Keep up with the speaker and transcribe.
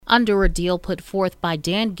Under a deal put forth by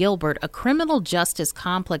Dan Gilbert, a criminal justice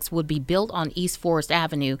complex would be built on East Forest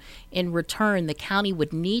Avenue. In return, the county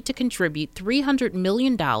would need to contribute $300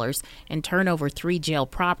 million and turn over 3 jail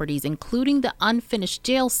properties, including the unfinished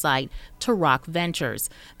jail site, to Rock Ventures.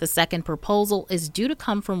 The second proposal is due to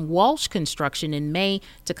come from Walsh Construction in May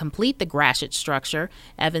to complete the Gratiot structure.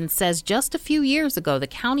 Evans says just a few years ago, the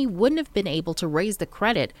county wouldn't have been able to raise the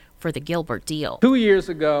credit for the Gilbert deal. 2 years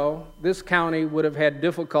ago, this county would have had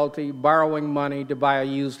difficulty borrowing money to buy a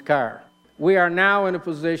used car. We are now in a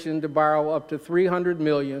position to borrow up to $300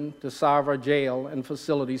 million to solve our jail and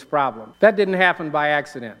facilities problem. That didn't happen by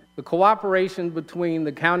accident. The cooperation between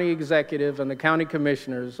the county executive and the county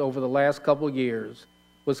commissioners over the last couple years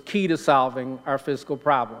was key to solving our fiscal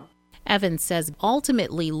problem. Evans says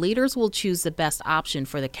ultimately leaders will choose the best option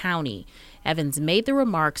for the county. Evans made the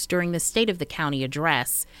remarks during the State of the County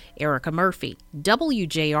address. Erica Murphy,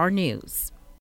 WJR News.